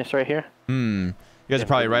deliciousness right here? You guys are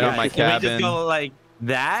probably right on my Can we just cabin. go like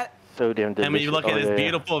that? So damn delicious. And when you look at Oh, this yeah.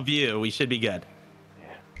 beautiful view, we should be good.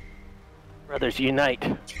 Brothers unite.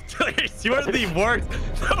 You are the worst,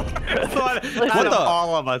 one out of the-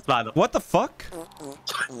 all of us, by the way. What the fuck?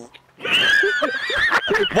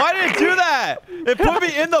 Why did it do that? It put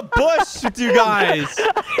me in the bush with you guys.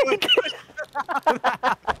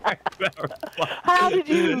 How did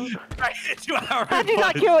you? How did you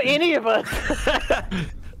not kill any of us?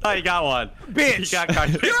 Oh, you got one. Bitch. You got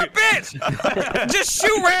cartoon. You're a bitch! Just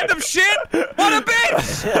shoot random shit? What a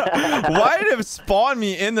bitch! Why did it spawn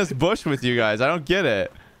me in this bush with you guys? I don't get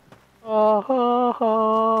it. Oh,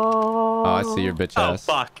 I see your bitch Oh, ass.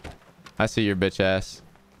 fuck. I see your bitch ass.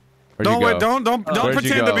 Where'd you go? Don't Where'd you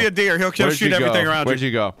pretend to go? be a deer. He'll Where'd shoot you go? everything around Where'd you.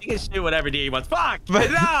 you go? He can shoot whatever deer he wants. Fuck! But-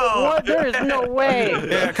 No! What? There is no way.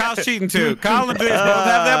 Yeah, Kyle's cheating too. Kyle and Diz both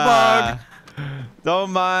have that bug.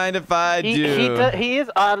 Don't mind if I do. He is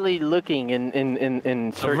oddly looking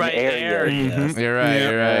in certain Right there. areas. You're right. Yeah.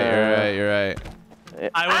 You're right. You're right. You're right.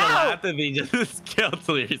 I would have Ow! laughed if he just killed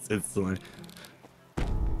Delirious instantly.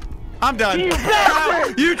 I'm done. You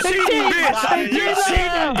bastard! You cheating bitch! You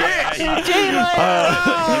cheating bitch!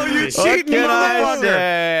 Oh, you What cheating can I motherfucker!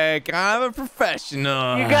 say? I'm a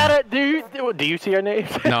professional. You gotta do you see our names?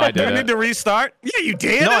 No, I Do you need didn't. to restart? Yeah, you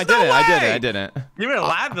did. No, I There's no didn't. I didn't. way. I didn't. You were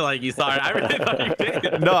laughing like you saw it. I really thought you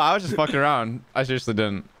did. No, I was just fucking around. I seriously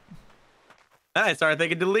didn't. Then I started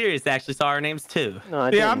thinking Delirious actually saw our names too. No,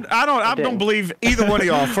 I Yeah, didn't. I don't didn't. believe either one of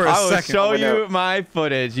y'all for a I will second. show Over you there. my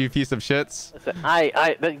footage, you piece of shits.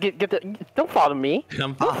 Listen, get the. Don't follow me.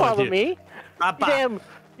 I'm Don't following follow you. me. Papa, Damn,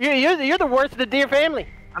 you're the worst of the deer family.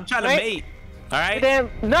 I'm trying to Right? mate. All right? Damn,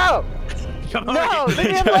 no, Come no, over leave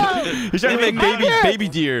here. me alone. You're trying to make baby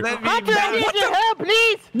deer. Let me Hunter, I need back. your help,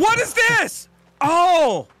 please. What is this?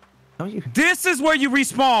 Oh, No, you. this is where you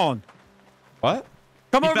respawn. What?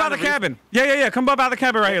 Come You over by found the a cabin. Yeah. Come up by the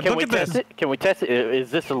cabin right here. Can Look we at test this. it? Can we test it?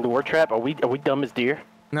 Is this a lure trap? Are we dumb as deer?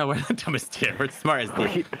 No, we're not dumb as deer. We're smart as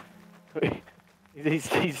deer.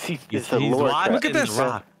 He's a He's lure watching trap. Look at this.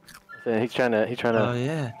 Rock. So he's trying to. Oh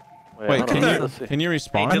yeah. Wait, hold on, let's see. can you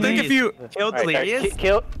respawn? I think if you kill All right, Delirious,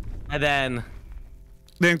 kill. and then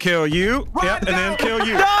then kill you, yeah, and then kill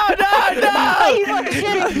you. No! He's like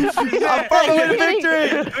shitting. I'm far my way to victory!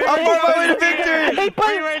 I'm far my way to victory! He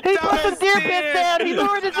put some deer pits down. He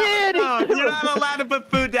lured us in. You're not allowed to put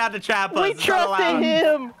food down to trap us. We It's not trusted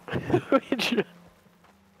allowed. him.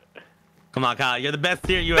 Come on, Kyle. You're the best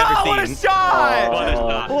deer you ever What a seen. shot! What a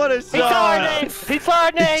shot. What a He saw our shot! name. He saw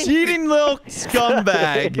our name. Cheating little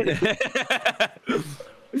scumbag.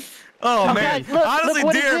 Oh man, guys, look, honestly,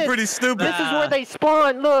 what is deer are this? pretty stupid. This is where they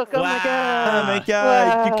spawn. Look. Oh my Oh god. my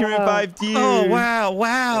god, you can Wow. revive deer. Oh wow,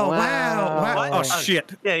 wow, Wow. wow, wow. What? Oh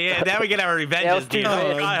shit. Yeah. Now we get our revenges, That was dude. too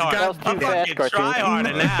I'm fast. try That was hard. too I'm fast, fucking cartoon. try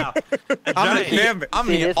harder now. I'm gonna Right. eat, I'm gonna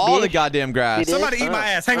See eat this, all the bitch? goddamn grass. See this? Somebody eat my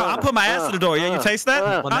ass. Hang on, I'll put my ass to the door. Yeah, you taste that?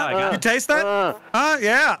 Well, now I got You it. taste that?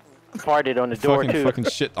 Yeah. Farted on the door too. Fucking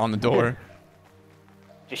shit on the door.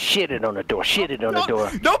 Just shit it on the door. Shit it on the door.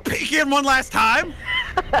 Don't peek in one last time.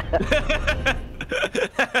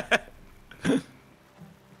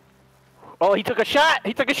 Oh, he took a shot.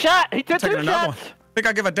 He took a shot. He took Taking 2 another one. shots. Think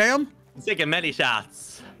I give a damn? He's taking many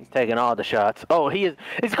shots. He's taking all the shots. Oh, he's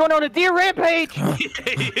going on a deer rampage. He's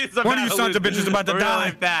One of you about to sons of lose bitches about to really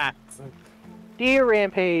die. fast. Deer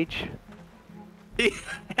rampage. He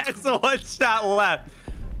has 1 shot left.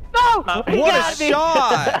 No! He What got a me.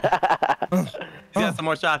 shot! He's got some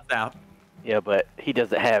more shots now. Yeah, but he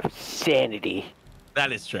doesn't have sanity.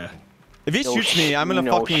 That is true. If he No shoots me, I'm gonna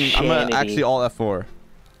no I'm gonna sanity. actually all F4.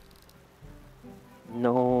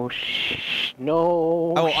 No.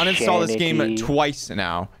 No. I will uninstall this game sanity. twice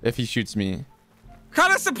now if he shoots me.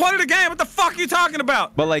 That's the point of the game. What the fuck are you talking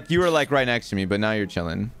about? But like you were like right next to me, but now you're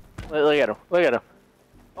chilling. Look at him. Look at him.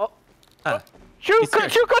 Oh. Shoot! He's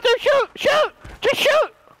scared. Shoot! Shoot! Shoot! Just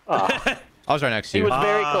shoot! Oh, I was right next to he you. was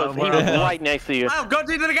very close. He was right next to you. Kyle, go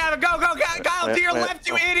to the guy. Go. Kyle, to your left,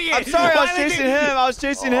 you idiot. I'm sorry, I was Why did chasing you- him. I was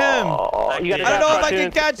chasing him. Oh, you gotta I don't know if I dodge,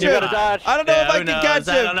 can catch You him. gotta dodge. I don't know Yeah, if I who can knows? catch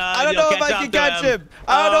I him. don't know. I don't You'll know if catch I up can to catch him. him.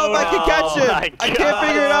 I don't know if I can catch him. my I can't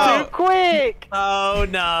figure it God. out. Too quick. Oh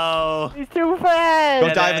no. He's too fast.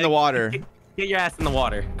 Don't dive in the water. Get your ass in the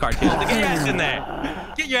water, cartoon. Get your ass in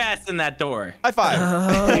there. Get your ass in that door. High five.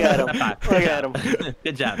 Look at him. Look at him.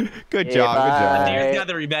 Good job. Good Yeah, job. Good job. bye. Deer's got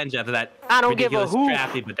the revenge after that. I don't give a ridiculous hoot.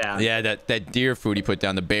 draft he put down. Yeah, that deer food he put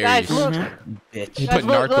down the berries. Guys, look. Bitch. He Guys, put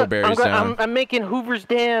look, narco look. berries down. I'm making Hoover's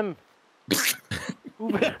Dam.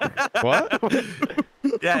 What?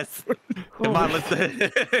 Yes. Come on, let's.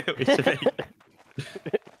 We should make-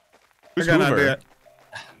 Who's I got an Hoover? idea.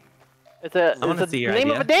 It's a wanna see your name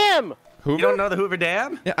idea. of a dam. Hoover? You don't know the Hoover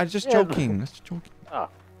Dam? Yeah, I'm just Yeah. joking. That's joking. Oh.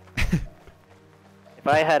 If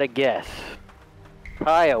I had a guess,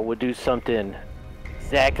 Kyle would do something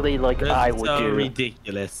exactly like This I is would so do.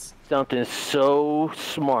 ridiculous. Something so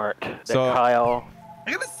smart that So- Kyle.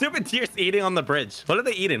 Look at the stupid deers eating on the bridge. What are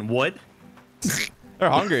they eating? Wood? They're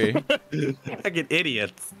hungry. Fucking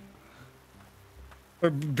idiots.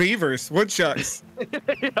 Beavers, woodchucks,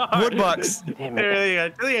 woodbucks. Damn They it. really are.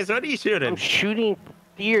 Delirious, what are you shooting? I'm shooting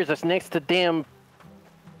deers that's next to damn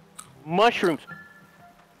mushrooms.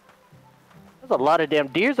 There's a lot of damn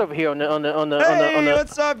deers over here on the Hey,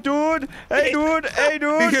 what's up, dude? Hey, dude. Hey,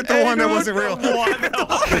 dude. He hit the Hey, one that dude. wasn't real. The one that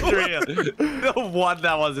wasn't real. The one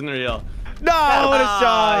that wasn't real. No, what a Oh,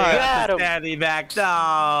 shot. you Got got him. the sanity back.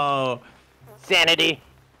 No. Sanity.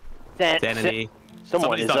 Sanity.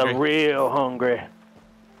 Someone Somebody's is hungry. real hungry.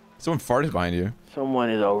 Someone farted behind you. Someone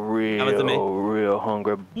is a was me. real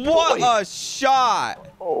hungry. What boy. a shot.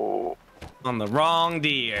 Oh. On the wrong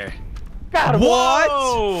deer. Got him. What?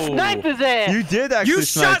 Oh. Sniped his ass. You did actually You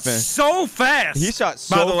snipe shot me. so fast. He shot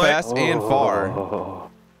By the so way. fast and far. Oh.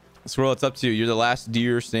 Swirl, it's up to you. You're the last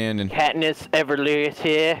deer standing. Katniss Everly's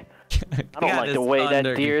here. I don't got like the this way that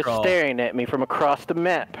under deer is control. staring at me from across the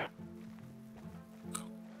map.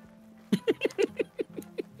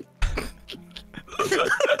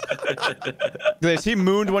 Has he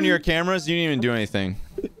mooned one of your cameras? You didn't even do anything.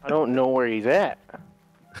 I don't know where he's at.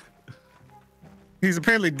 He's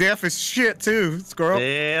apparently deaf as shit too, squirrel.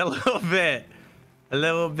 Yeah, a little bit. A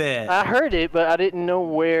little bit. I heard it, but I didn't know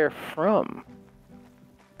where from.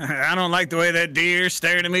 I don't like the way that deer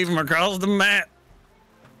stared at me from across the map.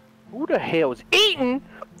 Who the hell is eating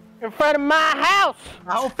in front of my house?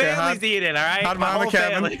 My whole Yeah, family's eating, all right? Hide My behind the whole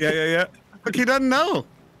cabin. family. Yeah. Look, he doesn't know.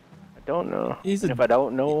 I don't know. He's And a- if I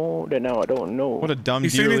don't know, then now I don't know. What a dumb You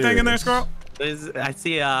see deer anything in there, is. squirrel? I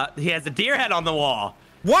see, he has a deer head on the wall.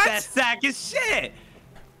 What? That sack is shit.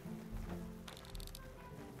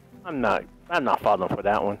 I'm not falling for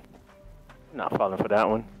that one. I'm not falling for that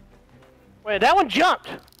one. Wait, that one jumped.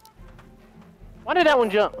 Why did that one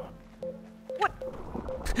jump? What?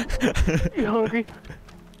 You hungry?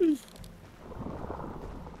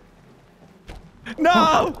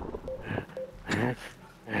 No!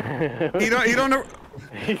 You don't know.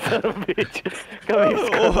 You son of a bitch. Come here,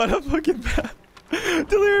 Scrub. Oh, what a fucking bad.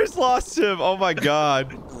 Delirious lost him. Oh my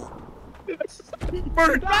god. What?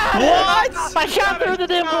 I shot through the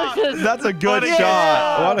damn bushes. That's a good Yeah.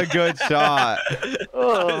 shot. What a good shot.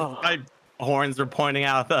 Oh. My horns were pointing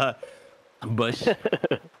out the bush. That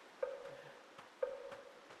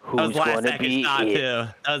was Who's last gonna second be shot it? too.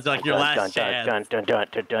 That was like your last chance.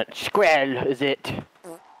 Dun. Squirrel, is it?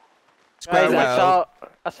 Squirrel. Guys,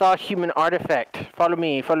 I saw a human artifact. Follow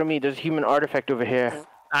me. There's a human artifact over here.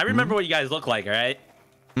 I remember what you guys look like, all right?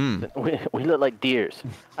 We look like deers.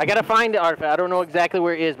 I gotta find the artifact. I don't know exactly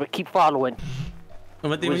where it is, but keep following.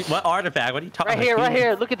 What artifact? What are you talking about? Right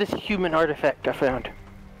here. Look at this human artifact I found.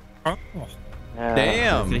 Oh.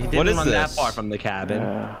 Damn. He didn't What is run that this? far from the cabin.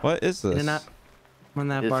 What is He did this? not run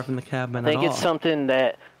that far from the cabin I think at all. it's something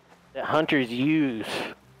that hunters use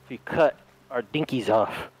to cut our dinkies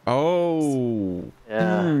off. Oh.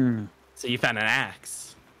 Yeah, So you found an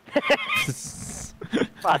axe.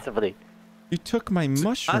 possibly. You took my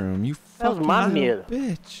mushroom. You That was fucking my little meal.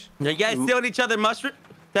 bitch. Are you guys stealing each other mushroom?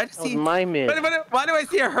 Did I That was see? my meal. Why do I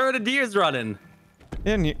see a herd of deers running?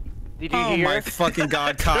 And you, Did you Oh hear? my fucking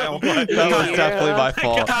god, Kyle. that was Yeah. definitely my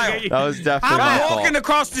fault. Kyle, That was definitely my I'm fault. walking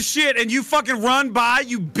across the shit and you fucking run by,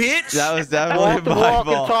 you bitch. That was Walk definitely the my walk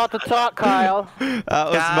and fault. talk the talk, Kyle. That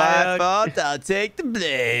was my Kyle. fault. I'll take the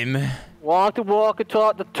blame. Walk the walk and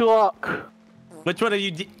talk the talk. Which one are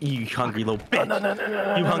you? You hungry little bitch.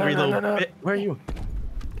 No. You hungry little bitch. Where are you?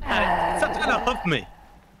 Stop trying to hoof me.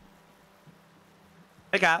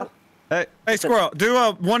 Hey, Kyle. Hey, Hey, Squirrel, do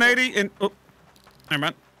a 180 and. Oh, never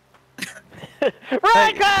mind.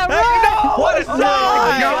 Right, Kyle, right! What is no!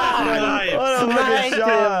 that? What a fucking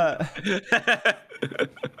Sniped shot.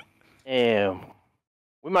 Damn.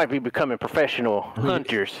 We might be becoming professional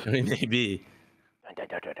hunters. Maybe.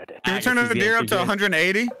 Can you turn the deer up to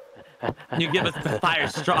 180? You give us the fart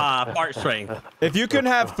strength. If you can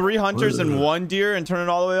have 3 hunters and 1 deer and turn it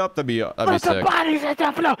all the way up, that'd be Let the sick. bodies at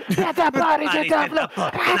the floor! Let the bodies at the floor!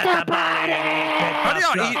 Let the How do bodies!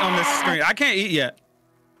 y'all eat on this screen? I can't eat yet.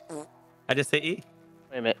 I just say E.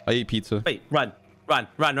 Wait a minute. I eat pizza. Wait, run. Run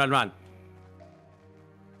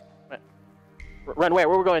where?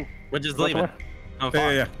 Where we going? We're just leaving. I'm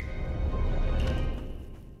Yeah.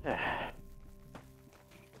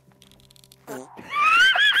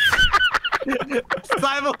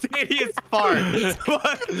 Simultaneous fart.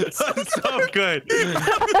 That's so good.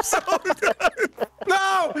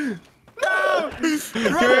 No! No!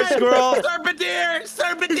 Here, squirrel.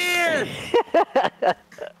 Serpentier!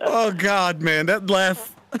 Oh god, man, that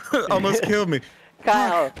laugh almost killed me.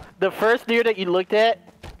 Kyle, the first deer that you looked at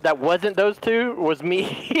that wasn't those two was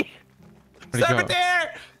me. Where'd he go?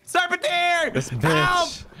 Serpentier! This Help!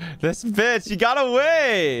 bitch. This bitch. You got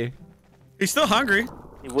away. He's still hungry.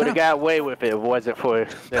 He would have got away with it if it wasn't for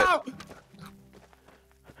that.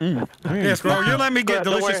 No! Yeah, Squirrel, you let me get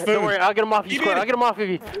Don't delicious worry, food. Don't worry, I'll get him off you, You Squirrel. need I'll get him off of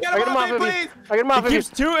you. I'll get him off of you. please. I'll get him off He of you. keeps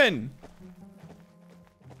doing.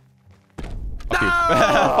 No!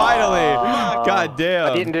 Finally. God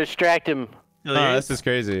damn. I didn't distract him. Oh, this is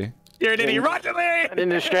crazy. You're an idiot. Run to me! I didn't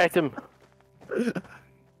distract him.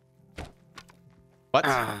 What?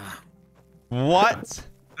 What?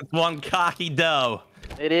 That's one cocky dough.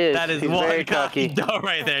 It is. That is He's one very cocky cocky. dough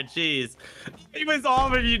right there. Jeez. He was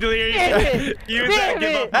all of you, Delirious. Damn it! You said Damn give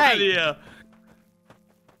it! up Hey! video.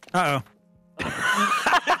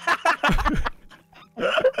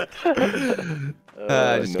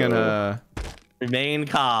 Just gonna. Remain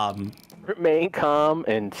calm. Remain calm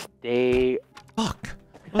and stay. Fuck.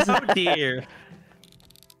 Oh dear.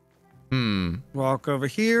 Walk over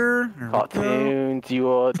here. There we go. Cartoons, you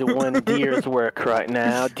are doing deer's work right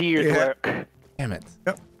now. Deer's Yeah. work. Damn it.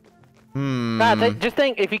 Yep. God, just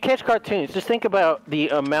think, if you catch cartoons, just think about the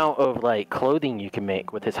amount of like clothing you can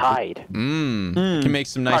make with his hide. You can make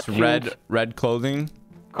some nice Cartoons. red clothing.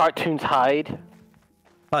 Cartoons hide,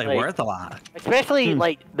 Probably Like- worth a lot. especially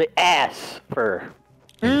like the ass fur.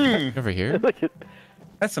 Over here.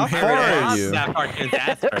 That's some How hairy far are ass. you? That cartoon's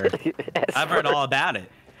ass fur. I've heard all about it.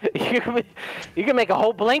 You can make a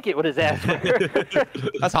whole blanket with his ass fur.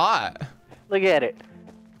 That's hot. Look at it.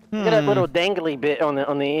 Look at that little dangly bit on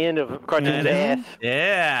the end of cartoon's ass.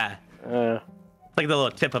 Yeah. It's like the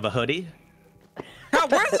little tip of a hoodie. Now,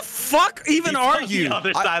 where the fuck even He's are on you? The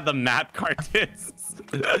other side of the map, cartoons.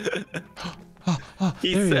 There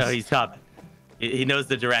he is. He's coming. He knows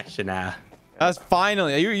the direction now. That's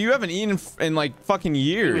finally. You haven't eaten in like fucking He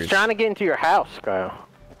years. was trying to get into your house, Kyle.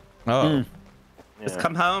 Oh. Just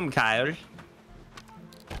come home, Coyote.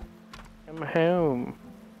 I'm home.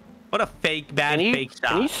 What a fake, bad fake shot.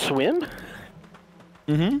 Can you swim?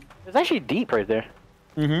 Mm-hmm. It's actually deep right there.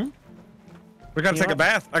 Mm-hmm. We gotta take a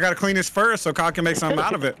bath. I gotta clean his fur so Kyle can make something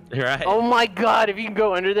out of it. You're right. Oh my god, if you can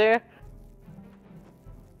go under there.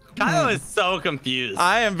 Kyle is so confused.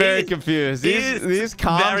 I am very confused. These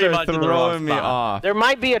comms are throwing me off. There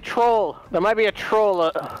might be a troll. There might be a troll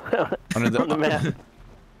Under on the map.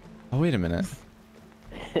 Oh, wait a minute.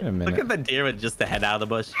 Wait a minute. Look at the deer with just the head out of the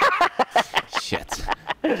bush. Shit.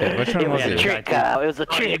 Okay, which one It was a trick, Kyle. It was a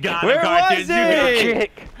trick. Where was he?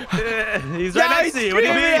 He's right next to you. What do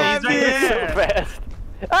you mean? He's right there. So fast.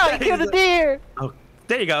 Oh, he killed a deer. Oh,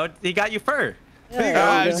 there you go. He got you fur. Hey,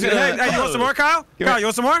 you want some more, Kyle? Kyle, you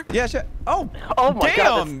want some more? Yeah, shit. Oh, my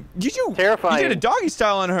god. damn. You terrifying. You did a doggy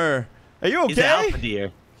style on her. Are you okay? He's an alpha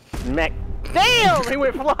deer. Damn, he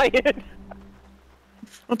went flying.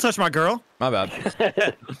 Don't touch my girl. My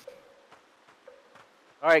bad.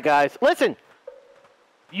 All right, guys. Listen.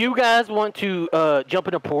 You guys want to jump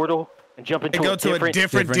in a portal and jump into a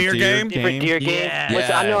different deer game? Different deer game? Yes.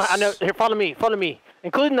 Listen, I know. Here, follow me. Follow me.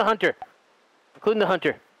 Including the hunter.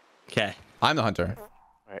 Okay. I'm the hunter. All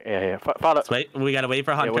right, yeah. Follow. Let's wait. We gotta wait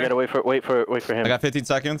for Hunter. Yeah, we gotta wait for him. I got 15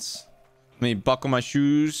 seconds. Let me buckle my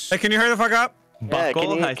shoes. Hey, can you hurry the fuck up? Yeah,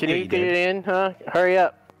 Buckle. can you get it in, huh? Hurry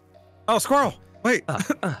up. Oh, squirrel. Wait.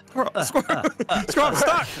 Squirrel. Squirrel. Squirrel, I'm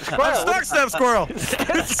stuck. I'm stuck, Step Squirrel.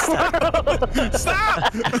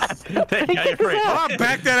 Stop. There you go, you're free. Oh,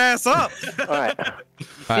 back that ass up. All right.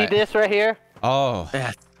 See this right here? Oh.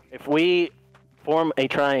 Yeah. If we form a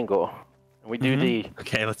triangle, and we do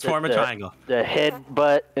Okay, let's form a triangle. the head,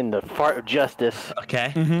 butt, and the fart of justice,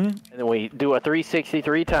 Okay. and then we do a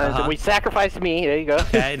 363 times, and we sacrifice me. There you go.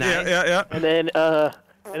 Okay, nice. Yeah. And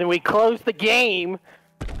then we close the game.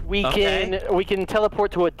 We can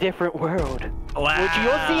teleport to a different world, Wow. which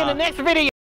you'll see in the next video.